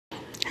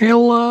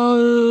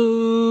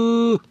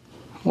Hello!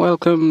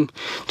 Welcome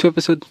to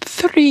episode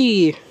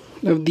 3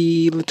 of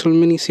the little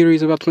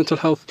mini-series about mental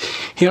health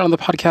here on the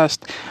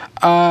podcast.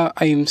 I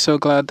am so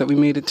glad that we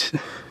made it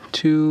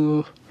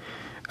to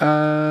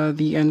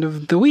the end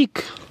of the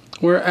week.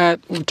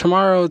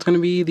 Tomorrow it's going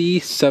to be the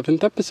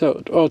 7th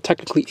episode. Oh,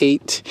 technically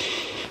 8.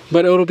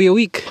 But it'll be a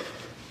week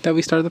that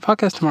we started the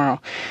podcast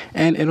tomorrow.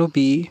 And it'll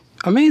be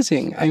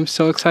amazing. I'm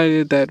so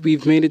excited that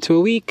we've made it to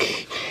a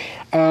week.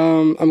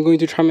 I'm going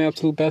to try my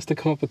absolute best to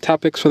come up with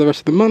topics for the rest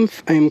of the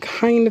month. I am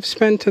kind of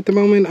spent at the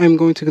moment. I'm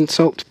going to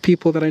consult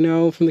people that I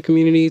know from the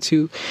community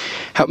to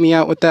help me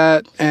out with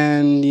that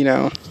and,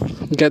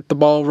 get the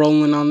ball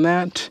rolling on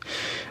that.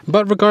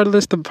 But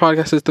regardless, the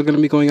podcast is still going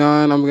to be going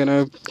on. I'm going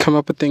to come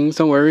up with things.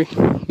 Don't worry.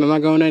 I'm not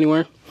going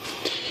anywhere.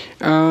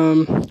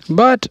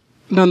 But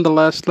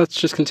nonetheless, let's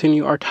just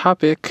continue our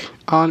topic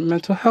on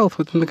mental health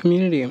within the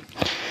community.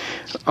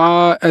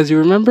 As you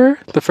remember,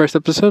 the first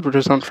episode, which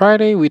was on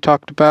Friday, we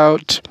talked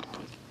about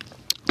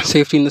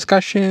safety and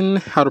discussion,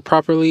 how to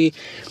properly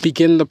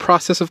begin the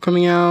process of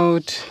coming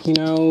out,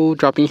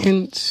 dropping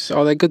hints,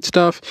 all that good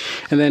stuff.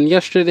 And then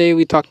yesterday,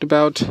 we talked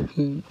about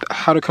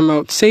how to come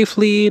out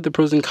safely, the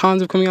pros and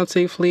cons of coming out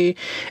safely,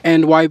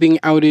 and why being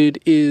outed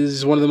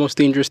is one of the most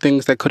dangerous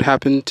things that could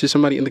happen to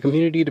somebody in the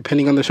community,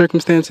 depending on their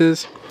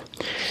circumstances.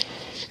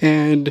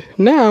 And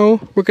now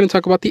we're going to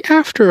talk about the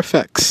after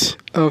effects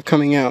of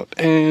coming out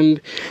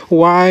and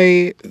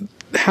why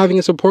having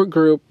a support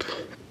group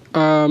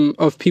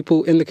of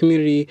people in the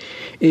community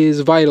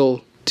is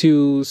vital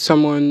to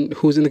someone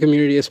who's in the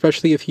community,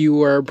 especially if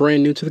you are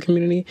brand new to the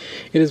community.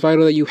 It is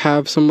vital that you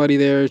have somebody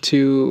there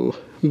to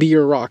be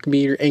your rock, be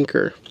your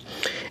anchor.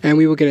 And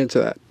we will get into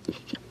that.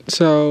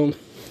 So,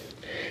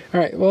 all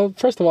right. Well,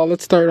 first of all,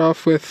 let's start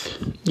off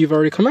with you've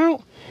already come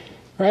out.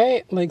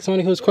 Right? Like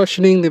somebody who's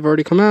questioning, they've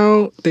already come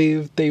out,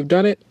 they've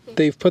done it,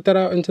 they've put that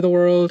out into the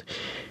world.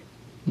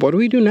 What do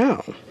we do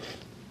now?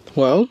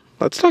 Well,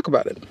 let's talk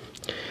about it.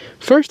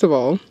 First of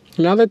all,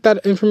 now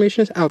that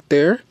information is out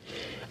there,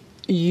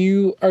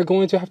 you are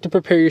going to have to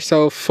prepare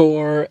yourself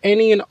for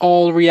any and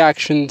all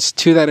reactions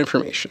to that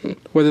information,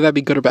 whether that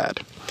be good or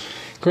bad.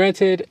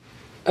 Granted,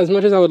 as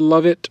much as I would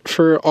love it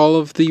for all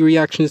of the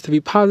reactions to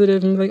be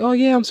positive and be like, oh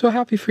yeah, I'm so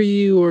happy for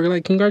you, or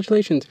like,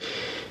 congratulations.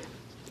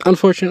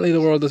 Unfortunately,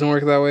 the world doesn't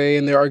work that way,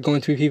 and there are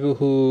going to be people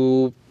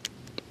who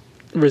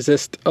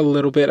resist a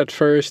little bit at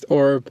first,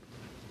 or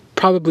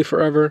probably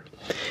forever.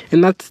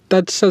 And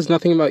that says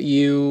nothing about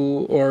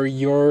you or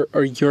your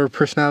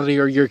personality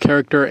or your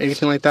character or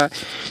anything like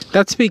that.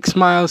 That speaks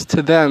miles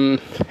to them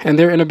and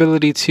their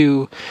inability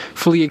to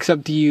fully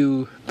accept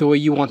you the way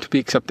you want to be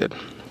accepted.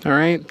 All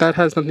right, that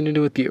has nothing to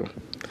do with you.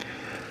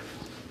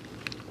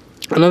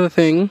 Another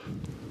thing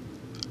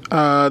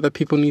that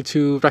people need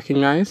to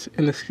recognize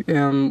in this,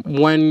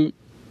 when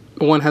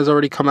one has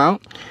already come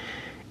out,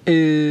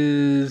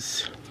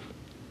 is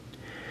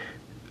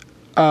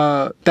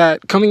that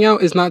coming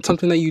out is not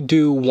something that you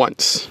do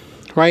once,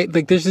 right?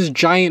 Like, there's this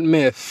giant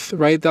myth,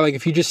 right, that like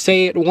if you just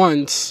say it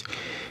once,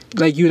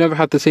 like you never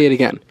have to say it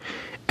again,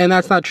 and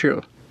that's not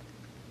true.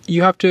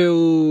 You have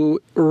to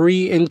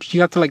come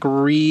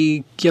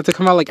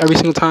out like every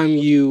single time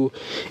you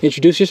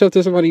introduce yourself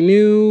to somebody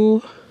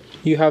new.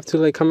 You have to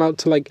like come out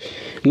to like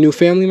new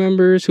family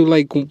members who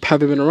like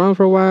haven't been around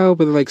for a while,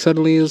 but like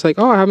suddenly it's like,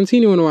 oh, I haven't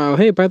seen you in a while.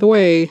 Hey, by the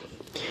way,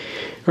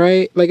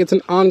 right? Like, it's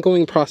an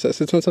ongoing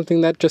process. It's not something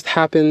that just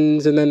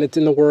happens and then it's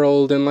in the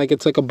world and like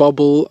it's like a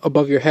bubble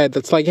above your head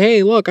that's like,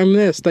 hey, look, I'm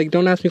this. Like,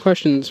 don't ask me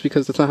questions,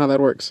 because that's not how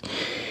that works.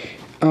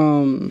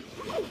 The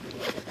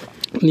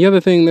other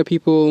thing that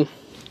people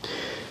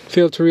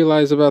fail to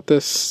realize about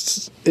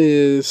this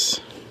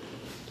is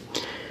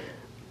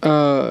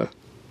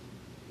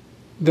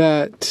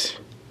that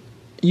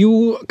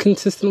you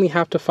consistently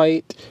have to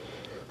fight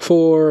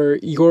for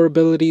your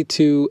ability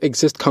to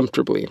exist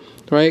comfortably,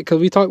 right? Because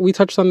we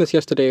touched on this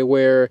yesterday,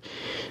 where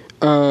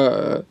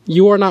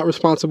you are not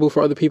responsible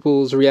for other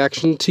people's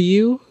reaction to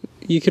you.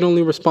 You can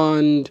only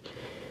respond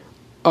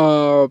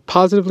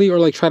positively or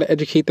like try to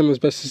educate them as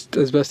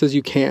best as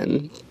you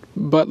can.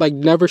 But like,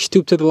 never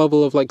stoop to the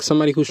level of like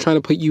somebody who's trying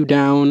to put you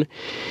down,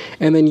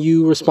 and then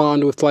you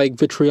respond with like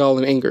vitriol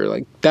and anger.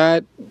 Like,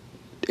 that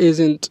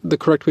isn't the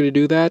correct way to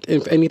do that.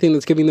 If anything,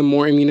 that's giving them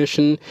more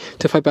ammunition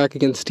to fight back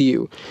against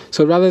you.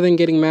 So rather than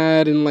getting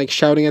mad and like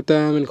shouting at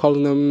them and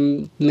calling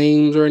them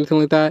names or anything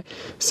like that,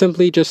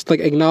 simply just like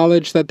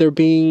acknowledge that they're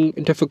being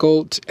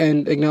difficult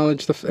and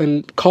acknowledge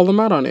and call them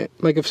out on it.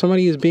 Like, if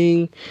somebody is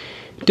being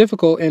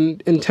difficult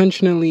and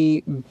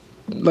intentionally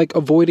like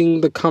avoiding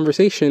the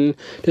conversation,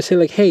 to say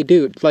like, hey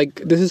dude, like,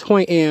 this is who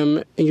I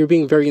am and you're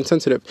being very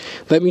insensitive.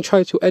 Let me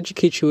try to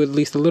educate you at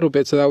least a little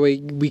bit, so that way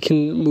we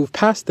can move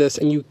past this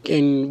and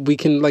we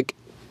can like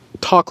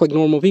talk like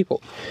normal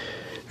people,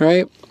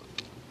 right?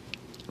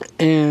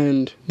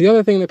 And the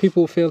other thing that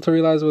people fail to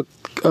realize with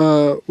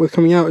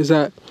coming out is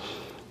that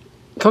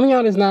coming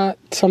out is not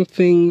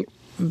something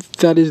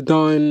that is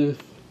done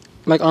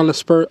like on a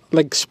spur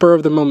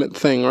of the moment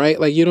thing, right?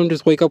 Like you don't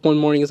just wake up one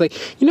morning, it's like,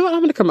 you know what, I'm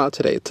gonna come out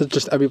today to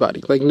just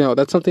everybody. Like, no,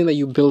 that's something that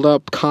you build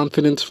up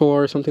confidence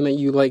for, something that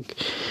you like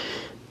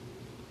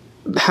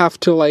have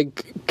to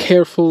like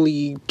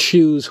carefully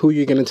choose who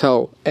you're gonna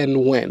tell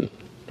and when,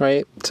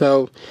 right?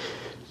 So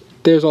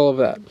there's all of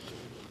that.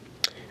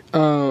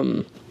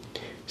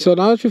 So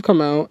now that you've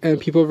come out and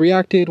people have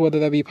reacted, whether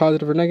that be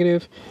positive or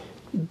negative,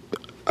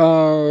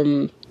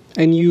 and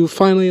you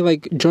finally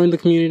like joined the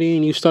community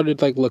and you started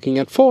like looking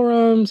at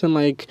forums and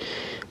like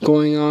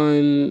going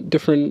on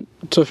different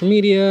social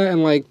media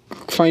and like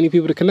finding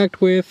people to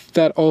connect with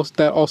that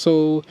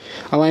also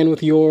align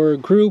with your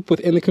group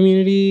within the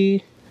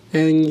community,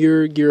 and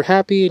you're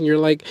happy and you're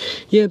like,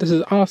 yeah, this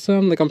is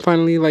awesome, like I'm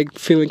finally like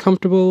feeling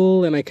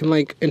comfortable and I can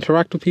like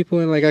interact with people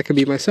and like I can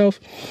be myself.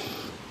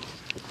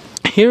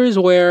 Here is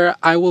where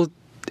I will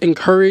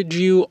encourage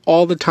you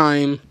all the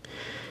time,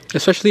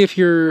 especially if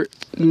you're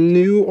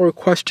new or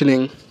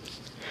questioning,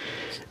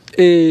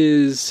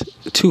 is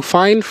to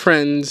find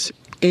friends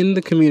in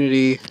the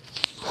community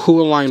who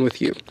align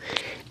with you,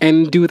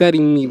 and do that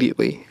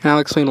immediately. And I'll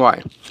explain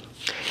why.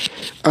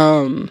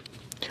 When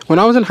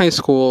I was in high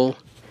school,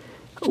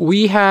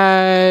 we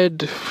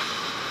had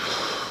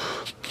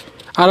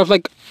out of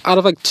like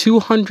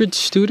 200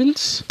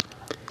 students,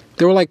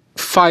 there were like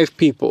 5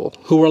 people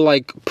who were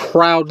like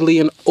proudly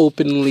and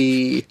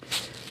openly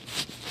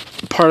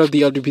part of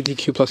the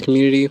LGBTQ plus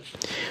community.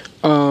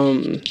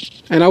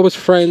 And I was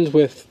friends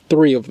with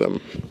 3 of them.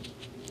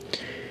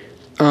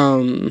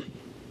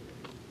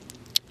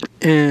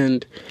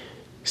 And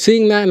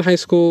seeing that in high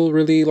school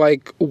really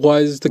like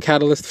was the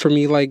catalyst for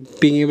me like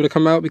being able to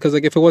come out, because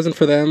like if it wasn't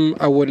for them,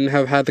 I wouldn't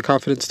have had the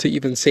confidence to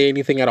even say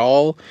anything at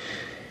all.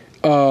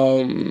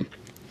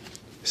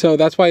 So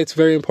that's why it's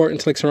very important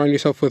to like surround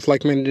yourself with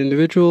like-minded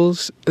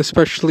individuals,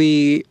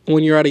 especially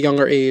when you're at a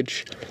younger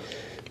age.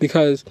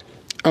 Because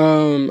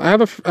I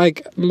have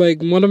like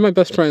one of my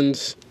best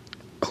friends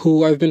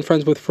who I've been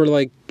friends with for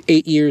like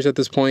 8 years at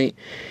this point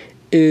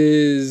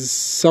is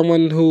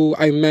someone who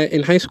I met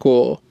in high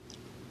school.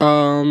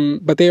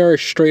 But they are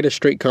as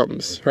straight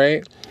comes,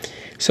 right?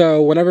 So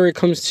whenever it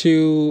comes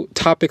to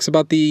topics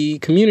about the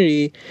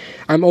community,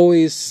 I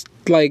always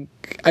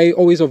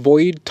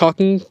avoid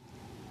talking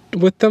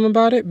with them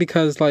about it,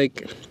 because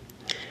like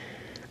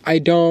I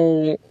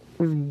don't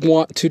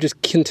want to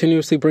just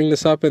continuously bring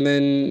this up and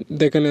then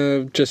they're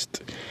gonna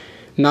just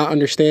not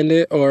understand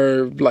it,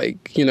 or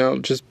like, you know,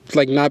 just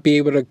like not be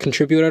able to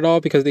contribute at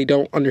all because they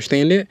don't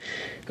understand it.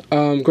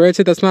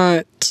 Granted, that's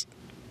not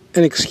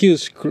an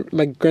excuse.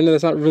 Like, granted,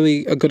 that's not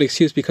really a good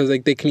excuse, because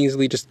like they can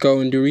easily just go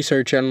and do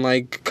research and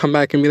like come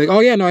back and be like,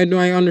 oh yeah, no,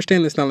 I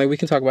understand this now, like we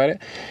can talk about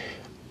it.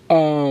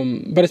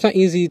 But it's not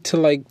easy to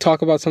like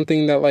talk about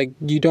something that like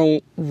you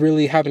don't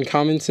really have in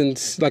common,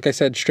 since like I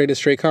said, straight as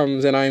straight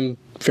comes and I'm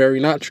very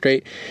not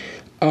straight.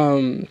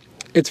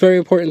 It's very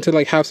important to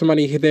like have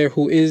somebody there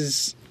who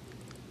is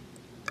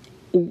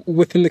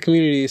within the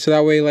community, so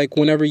that way like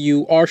whenever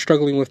you are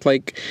struggling with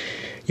like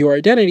your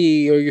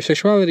identity or your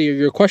sexuality, or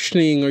you're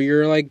questioning, or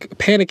you're like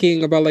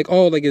panicking about like,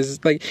 oh, like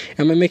is like,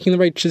 am I making the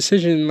right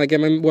decision? Like,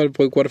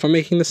 what if I'm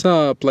making this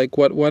up? Like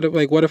what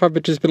if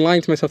I've just been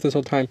lying to myself this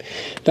whole time?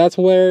 That's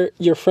where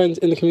your friends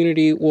in the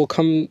community will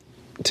come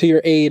to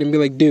your aid and be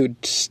like, dude,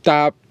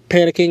 stop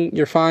panicking,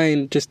 you're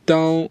fine, just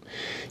don't,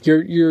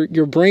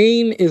 your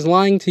brain is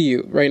lying to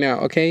you right now,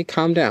 okay?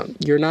 Calm down.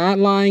 You're not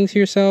lying to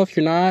yourself,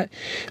 you're not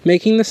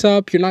making this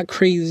up, you're not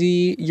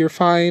crazy, you're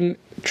fine.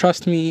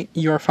 Trust me,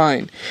 you're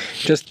fine.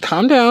 Just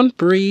calm down,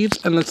 breathe,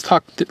 and let's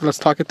talk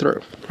it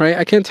through, right?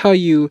 I can't tell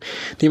you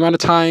the amount of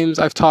times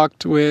I've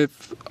talked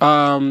with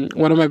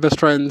one of my best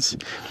friends,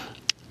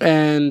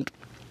 and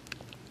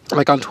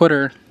like on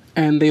Twitter,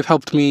 and they've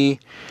helped me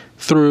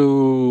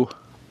through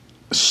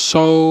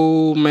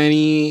so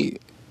many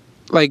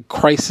like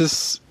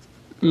crisis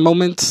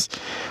moments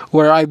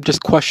where I'm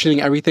just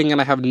questioning everything and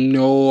I have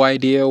no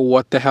idea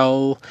what the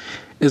hell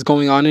is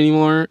going on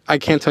anymore. I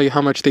can't tell you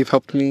how much they've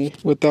helped me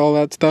with all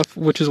that stuff,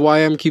 which is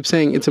why I keep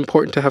saying it's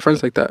important to have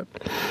friends like that,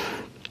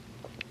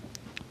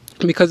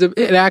 because it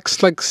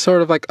acts like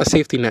sort of like a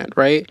safety net,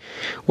 right?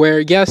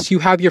 Where yes, you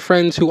have your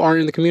friends who aren't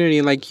in the community,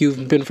 and like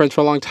you've been friends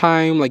for a long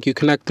time, like you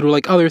connect through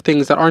like other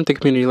things that aren't the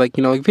community, like,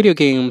 you know, like video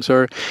games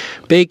or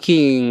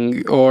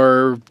baking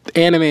or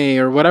anime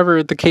or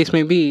whatever the case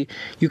may be.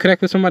 You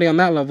connect with somebody on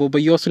that level,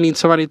 but you also need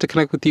somebody to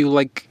connect with you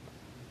like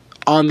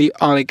on the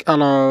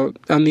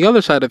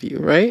other side of you,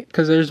 right?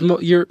 Because there's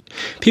your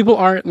people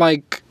aren't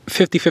like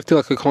 50-50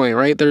 like a coin,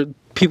 right?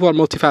 People are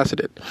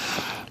multifaceted,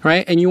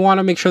 right? And you want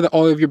to make sure that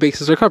all of your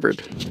bases are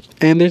covered,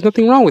 and there's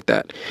nothing wrong with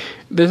that.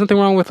 there's nothing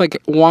wrong with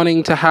like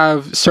wanting to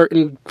have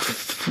certain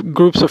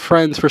groups of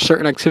friends for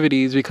certain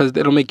activities because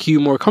it'll make you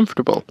more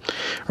comfortable,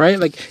 right?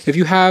 Like if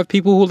you have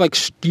people who like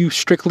you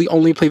strictly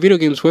only play video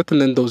games with,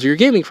 and then those are your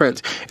gaming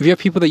friends. If you have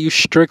people that you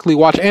strictly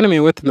watch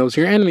anime with, then those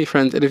are your anime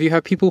friends. And if you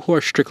have people who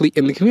are strictly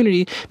in the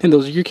community, then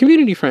those are your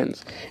community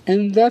friends,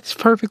 and that's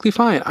perfectly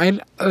fine. I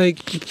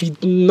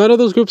like none of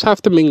those groups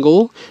have to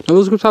mingle, none of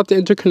those groups have to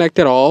interconnect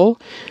at all,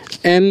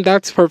 and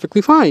that's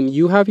perfectly fine.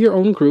 You have your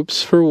own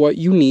groups for what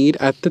you need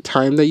at the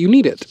time that you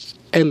need it,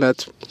 and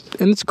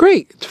it's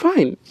great. It's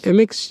fine.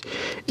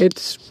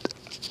 It's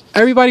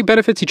everybody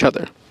benefits each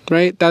other,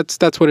 right?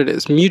 That's what it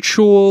is.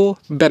 Mutual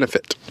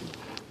benefit,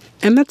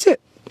 and that's it.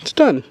 It's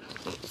done.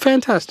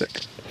 Fantastic.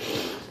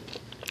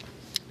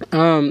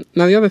 Now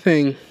the other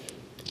thing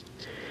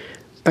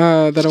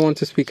that I want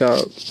to speak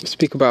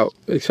about,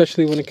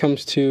 especially when it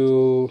comes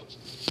to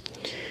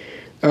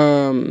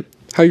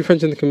how your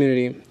friends in the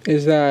community,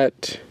 is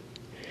that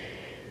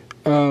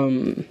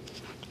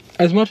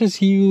as much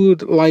as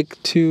you'd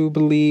like to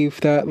believe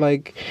that,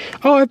 like,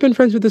 oh, I've been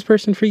friends with this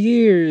person for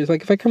years,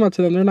 like, if I come out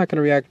to them, they're not going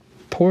to react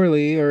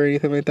poorly or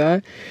anything like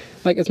that.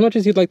 Like, as much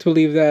as you'd like to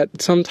believe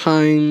that,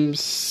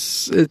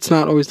 sometimes it's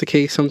not always the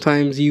case.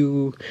 Sometimes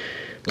you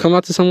come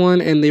out to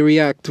someone and they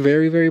react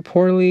very, very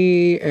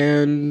poorly,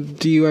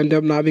 and you end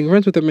up not being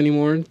friends with them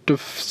anymore,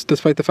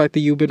 despite the fact that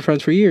you've been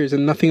friends for years,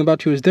 and nothing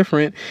about you is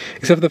different,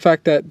 except for the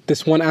fact that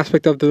this one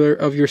aspect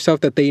of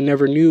yourself that they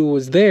never knew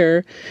was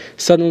there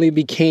suddenly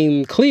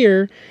became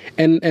clear,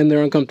 and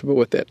they're uncomfortable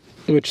with it.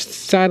 Which,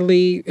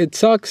 sadly, it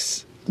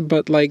sucks,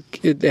 but,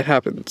 like, it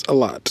happens a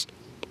lot.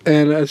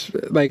 And I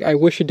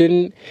wish it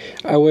didn't.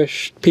 I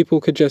wish people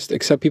could just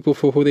accept people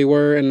for who they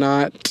were and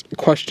not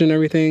question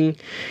everything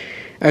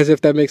as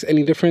if that makes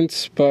any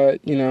difference, but,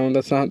 you know,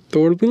 that's not the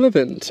world we live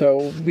in,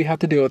 so we have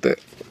to deal with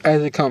it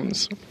as it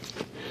comes.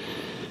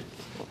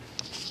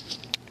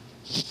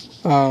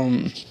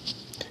 The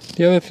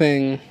other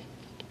thing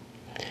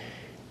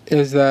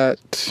is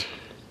that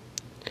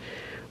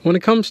when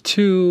it comes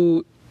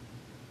to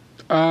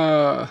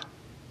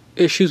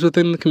issues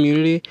within the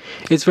community,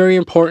 it's very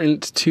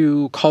important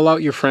to call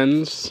out your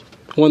friends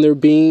when they're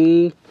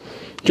being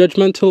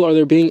judgmental or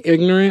they're being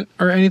ignorant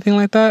or anything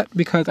like that,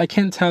 because I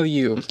can't tell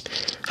you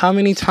how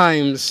many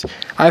times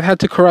I've had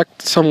to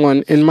correct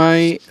someone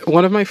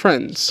one of my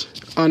friends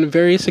on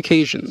various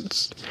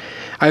occasions.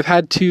 I've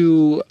had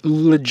to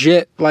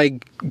legit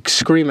like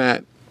scream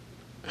at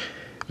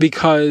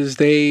because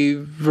they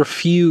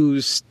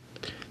refuse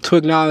to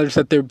acknowledge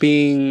that they're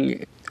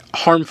being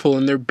harmful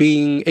and they're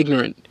being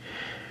ignorant.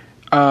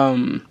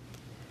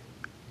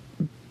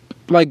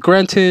 Like,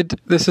 granted,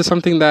 this is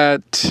something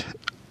that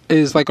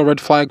is like a red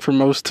flag for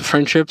most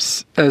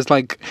friendships, as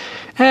like,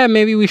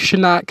 maybe we should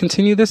not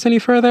continue this any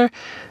further.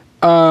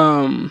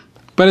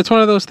 But it's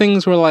one of those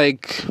things where,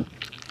 like,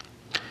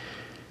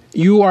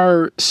 you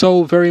are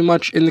so very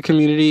much in the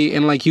community,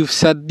 and like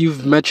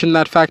you've mentioned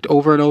that fact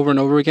over and over and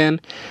over again,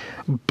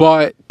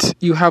 but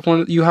you have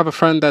a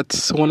friend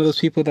that's one of those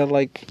people that,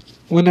 like,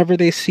 whenever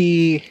they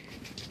see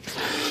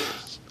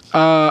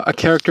a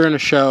character in a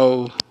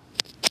show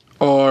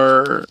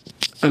or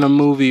in a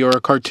movie or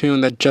a cartoon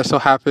that just so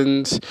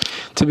happens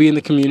to be in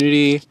the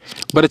community,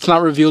 but it's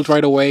not revealed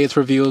right away, it's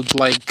revealed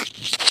like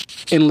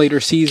in later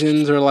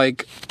seasons or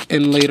like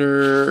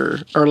later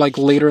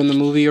in the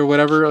movie or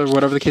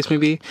whatever the case may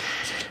be,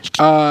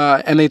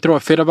 and they throw a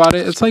fit about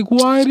it. It's like,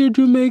 why did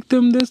you make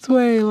them this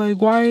way? Like,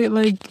 why?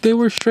 Like, they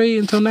were straight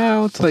until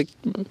now. It's like,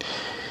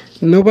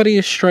 nobody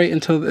is straight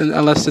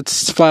unless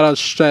it's flat out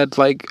said,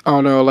 like,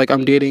 oh no, like,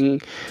 I'm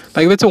dating,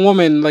 like, if it's a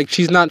woman, like,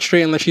 she's not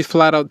straight unless she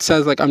flat out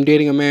says, like, I'm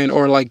dating a man,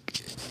 or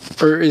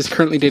is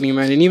currently dating a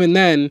man. And even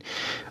then,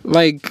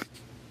 like,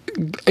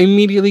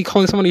 immediately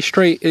calling somebody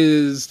straight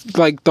is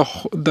like the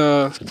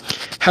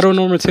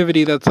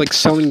heteronormativity that's like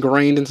so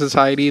ingrained in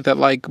society that,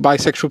 like,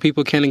 bisexual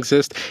people can't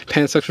exist,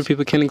 pansexual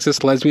people can't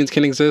exist, lesbians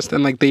can't exist,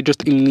 and like they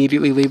just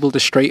immediately labeled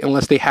as straight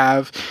unless they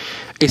have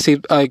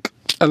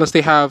unless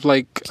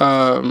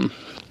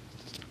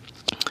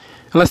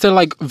they're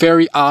like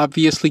very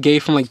obviously gay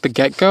from like the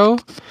get-go.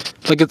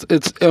 Like,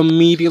 it's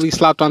immediately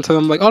slapped onto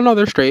them, like, oh no,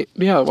 they're straight,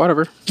 yeah,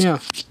 whatever, yeah.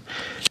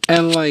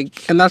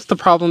 And that's the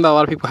problem that a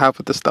lot of people have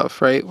with this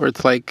stuff, right? Where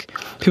it's like,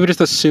 people just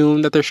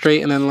assume that they're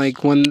straight, and then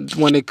like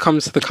when it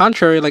comes to the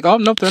contrary, like, oh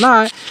nope, they're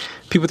not,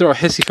 people throw a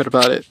hissy fit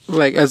about it,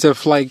 like, as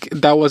if like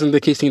that wasn't the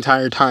case the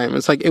entire time.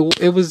 It's like,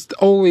 it was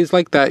always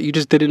like that, you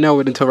just didn't know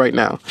it until right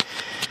now.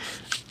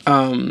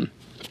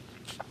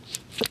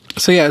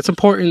 So yeah, it's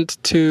important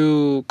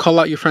to call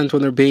out your friends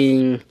when they're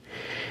being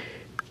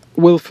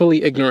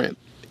willfully ignorant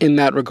in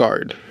that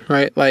regard,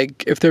 right?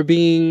 Like, if they're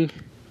being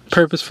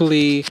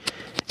purposefully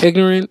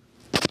ignorant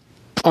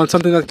on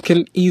something that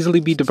can easily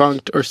be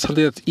debunked, or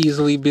something that's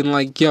easily been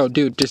like, yo,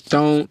 dude, just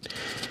don't,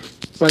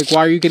 like,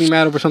 why are you getting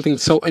mad over something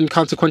so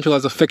inconsequential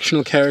as a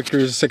fictional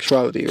character's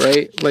sexuality,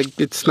 right? Like,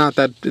 it's not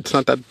that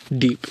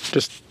deep.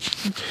 Just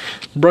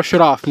brush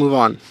it off, move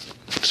on,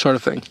 sort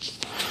of thing.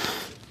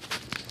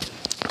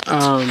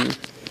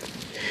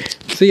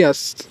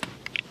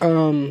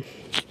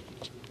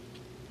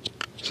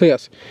 So So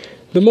yes,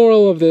 the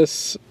moral of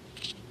this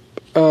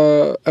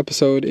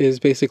episode is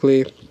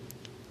basically,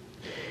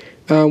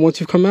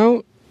 once you've come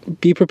out,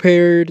 be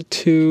prepared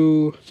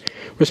to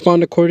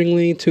respond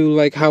accordingly to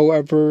like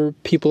however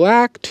people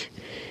act.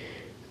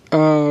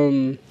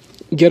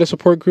 Get a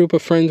support group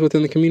of friends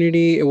within the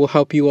community. It will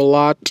help you a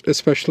lot,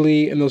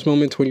 especially in those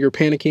moments when you're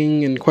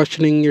panicking and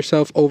questioning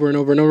yourself over and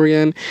over and over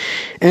again.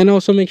 And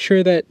also make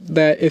sure that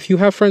if you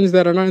have friends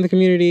that are not in the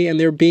community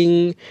and they're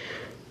being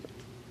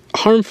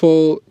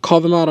harmful,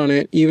 call them out on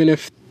it, even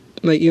if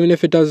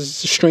it does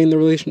strain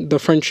the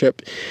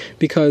friendship.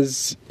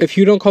 Because if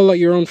you don't call out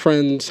your own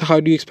friends, how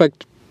do you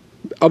expect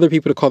other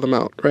people to call them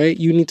out, right?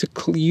 You need to,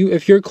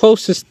 if you're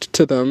closest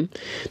to them,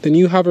 then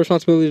you have a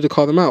responsibility to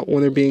call them out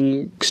when they're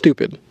being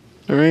stupid,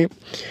 all right?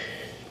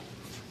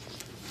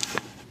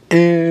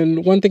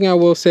 And one thing I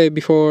will say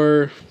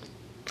before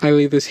I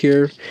leave this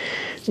here,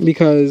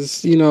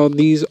 because,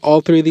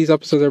 all three of these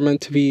episodes are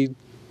meant to be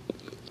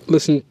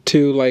listened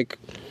to, like,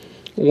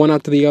 one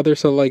after the other,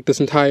 so, like, this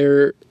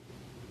entire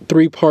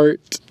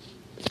 3-part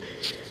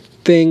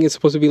thing is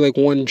supposed to be, like,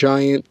 one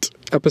giant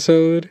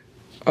episode.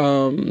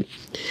 One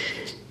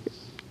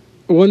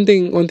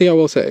thing I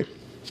will say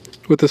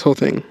with this whole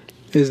thing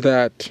is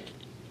that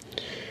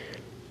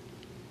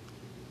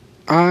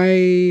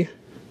I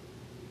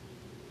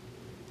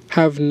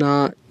have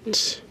not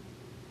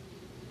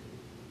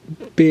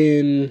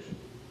been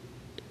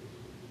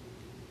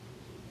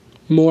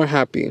more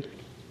happy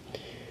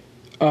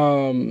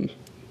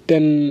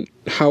than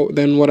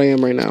what I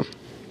am right now,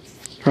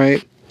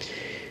 right?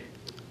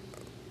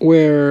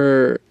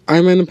 Where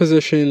I'm in a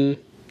position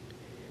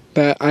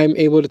that I'm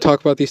able to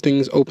talk about these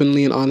things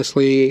openly and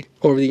honestly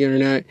over the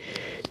internet,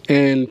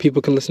 and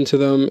people can listen to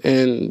them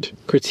and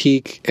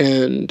critique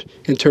and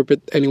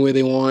interpret any way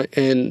they want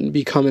and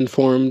become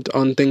informed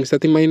on things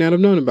that they might not have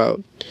known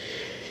about.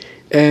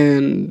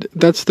 And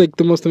that's like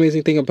the most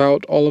amazing thing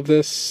about all of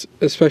this,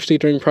 especially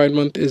during Pride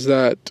Month, is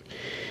that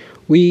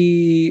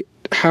we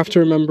have to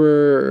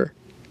remember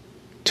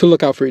to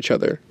look out for each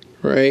other,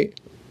 right?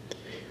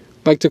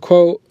 Like, to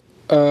quote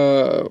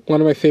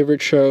one of my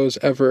favorite shows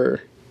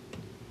ever,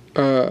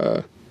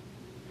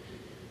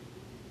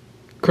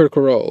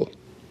 Critical Role,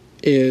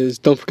 is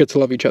don't forget to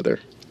love each other,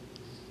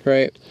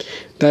 right?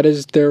 That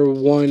is their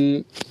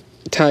one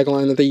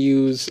tagline that they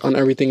use on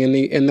everything,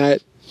 and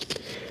that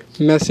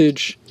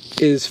message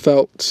is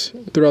felt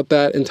throughout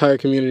that entire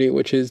community,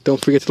 which is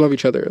don't forget to love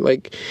each other.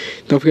 Like,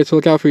 don't forget to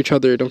look out for each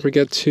other. Don't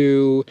forget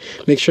to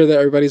make sure that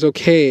everybody's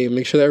okay.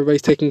 Make sure that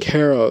everybody's taken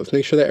care of.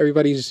 Make sure that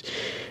everybody's,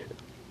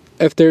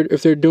 if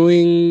they're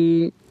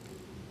doing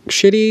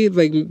shitty,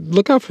 like,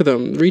 look out for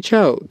them. Reach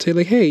out. Say,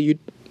 like, hey,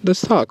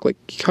 let's talk. Like,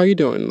 how you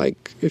doing?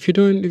 Like, if you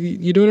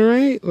doing all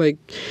right? Like,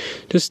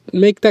 just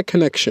make that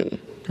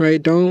connection,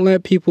 right? Don't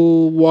let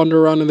people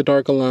wander around in the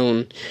dark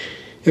alone.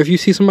 If you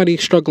see somebody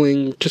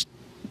struggling, just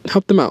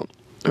help them out,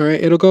 all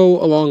right? It'll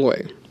go a long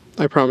way.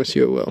 I promise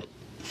you it will.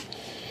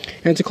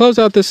 And to close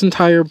out this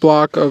entire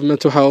block of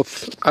mental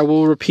health, I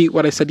will repeat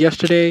what I said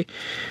yesterday,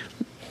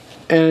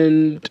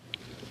 and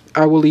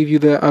I will leave you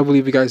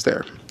guys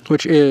there,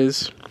 which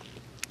is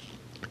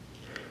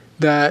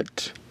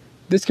that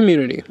this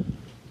community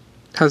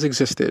has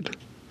existed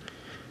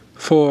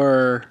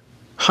for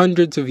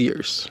hundreds of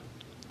years.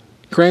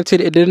 Granted,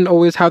 it didn't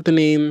always have the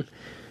name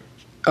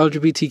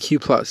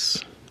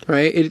LGBTQ+,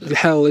 right? It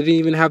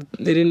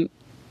didn't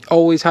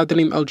always have the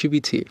name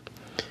LGBT.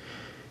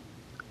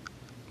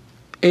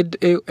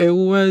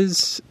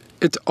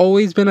 It's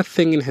always been a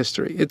thing in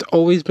history. It's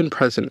always been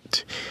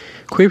present.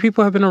 Queer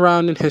people have been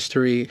around in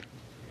history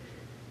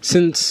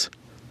since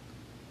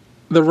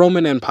the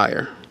Roman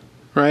Empire,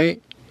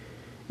 right?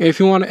 And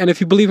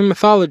if you believe in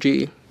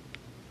mythology,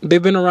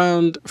 they've been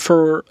around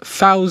for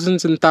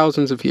thousands and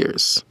thousands of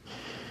years,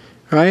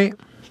 right?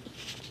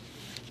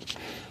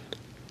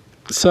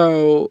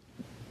 So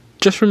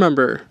just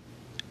remember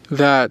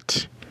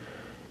that,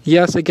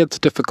 yes, it gets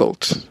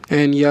difficult,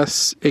 and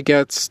yes, it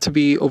gets to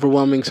be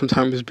overwhelming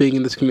sometimes being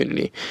in this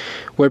community,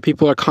 where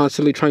people are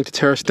constantly trying to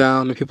tear us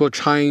down, and people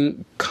are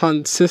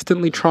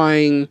consistently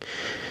trying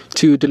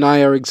to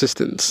deny our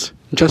existence.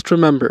 Just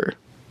remember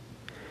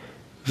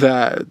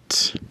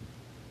that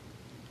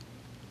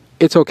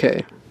it's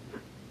okay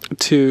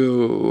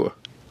to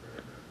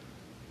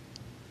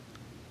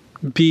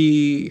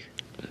be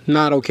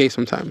not okay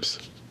sometimes,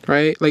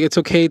 right? Like, it's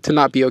okay to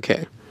not be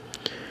okay.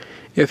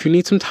 If you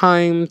need some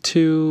time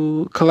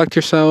to collect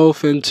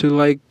yourself and to,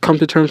 like, come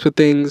to terms with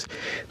things,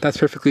 that's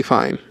perfectly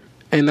fine.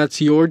 And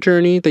that's your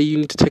journey that you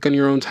need to take on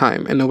your own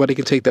time, and nobody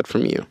can take that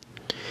from you.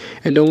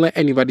 And don't let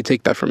anybody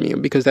take that from you,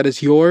 because that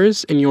is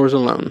yours and yours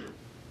alone.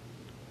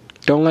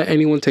 Don't let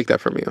anyone take that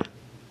from you.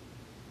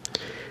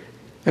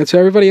 And to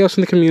everybody else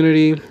in the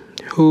community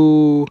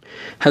who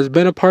has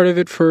been a part of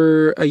it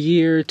for a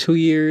year, 2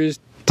 years,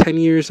 10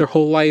 years, their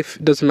whole life,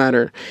 doesn't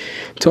matter.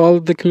 To all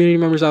of the community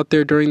members out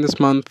there during this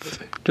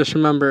month, just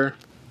remember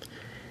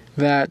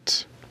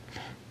that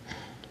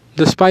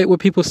despite what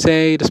people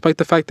say, despite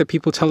the fact that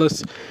people tell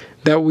us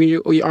that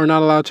we are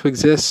not allowed to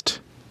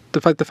exist,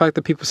 the fact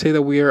that people say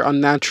that we are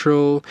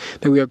unnatural,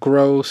 that we are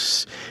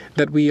gross,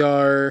 that we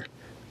are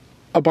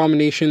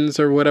abominations,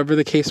 or whatever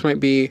the case might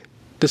be,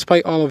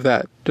 despite all of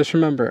that, just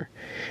remember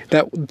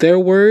that their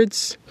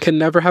words can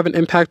never have an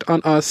impact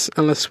on us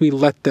unless we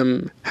let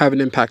them have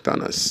an impact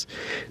on us.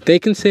 They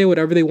can say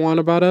whatever they want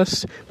about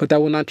us, but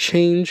that will not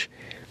change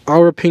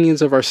our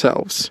opinions of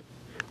ourselves.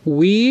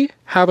 We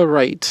have a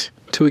right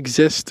to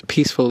exist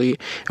peacefully,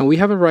 and we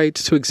have a right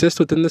to exist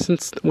within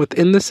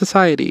this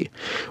society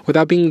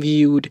without being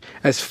viewed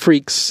as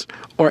freaks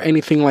or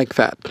anything like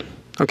that.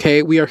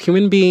 Okay, we are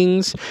human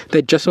beings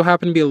that just so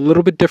happen to be a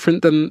little bit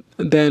different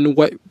than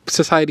what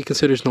society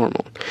considers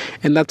normal,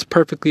 and that's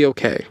perfectly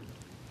okay.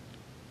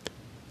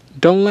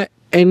 Don't let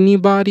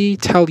anybody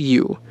tell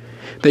you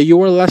that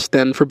you are less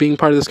than for being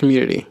part of this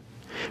community,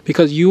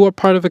 because you are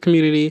part of a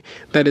community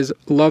that is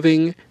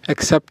loving,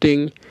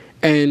 accepting,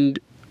 and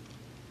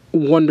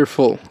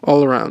wonderful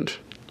all around.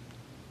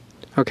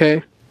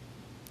 Okay?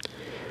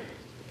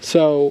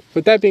 So,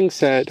 with that being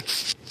said,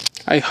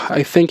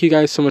 I thank you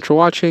guys so much for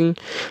watching.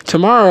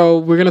 Tomorrow,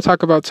 we're going to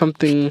talk about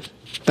something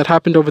that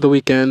happened over the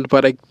weekend,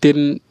 but I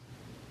couldn't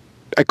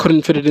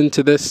fit it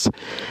into this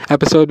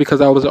episode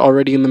because I was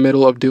already in the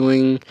middle of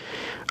doing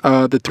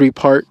the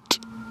 3-part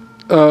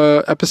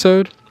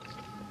episode.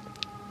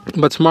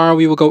 But tomorrow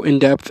we will go in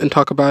depth and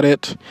talk about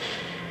it,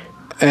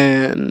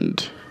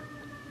 and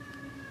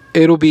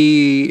it'll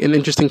be an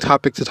interesting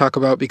topic to talk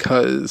about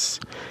because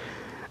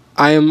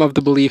I am of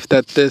the belief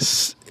that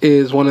this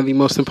is one of the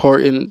most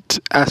important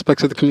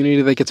aspects of the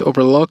community that gets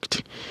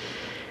overlooked,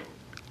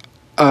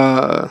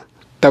 that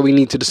we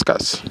need to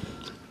discuss.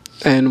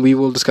 And we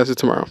will discuss it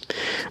tomorrow.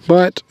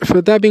 But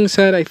for that being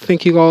said, I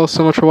thank you all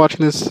so much for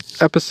watching this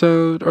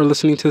episode or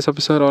listening to this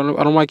episode. I don't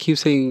know why I keep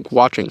saying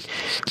watching.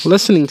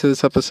 Listening to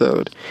this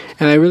episode.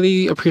 And I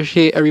really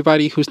appreciate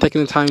everybody who's taking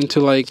the time to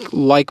like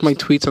my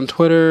tweets on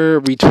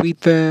Twitter, retweet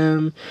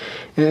them,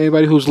 and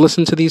anybody who's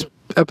listened to these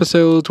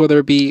episodes, whether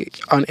it be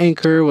on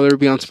Anchor, whether it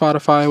be on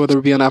Spotify, whether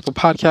it be on Apple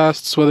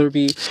Podcasts, whether it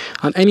be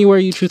on anywhere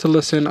you choose to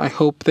listen. I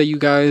hope that you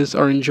guys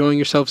are enjoying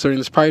yourselves during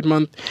this Pride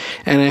Month,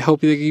 and I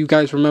hope that you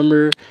guys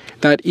remember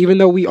that even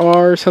though we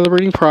are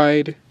celebrating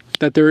Pride,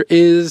 that there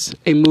is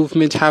a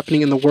movement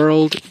happening in the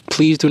world.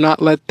 Please do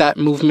not let that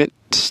movement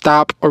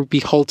stop or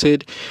be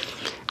halted.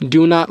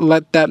 Do not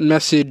let that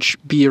message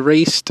be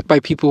erased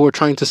by people who are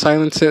trying to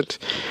silence it.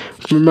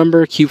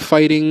 Remember, keep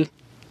fighting.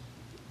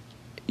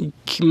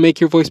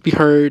 Make your voice be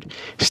heard.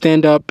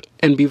 Stand up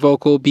and be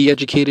vocal. Be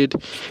educated.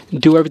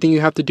 Do everything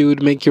you have to do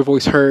to make your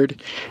voice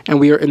heard. And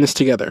we are in this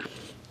together.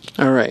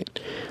 All right.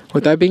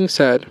 With that being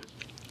said,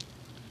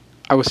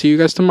 I will see you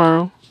guys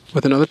tomorrow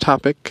with another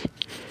topic.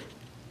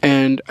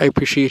 And I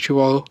appreciate you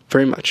all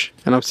very much.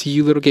 And I'll see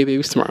you little gay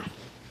babies tomorrow.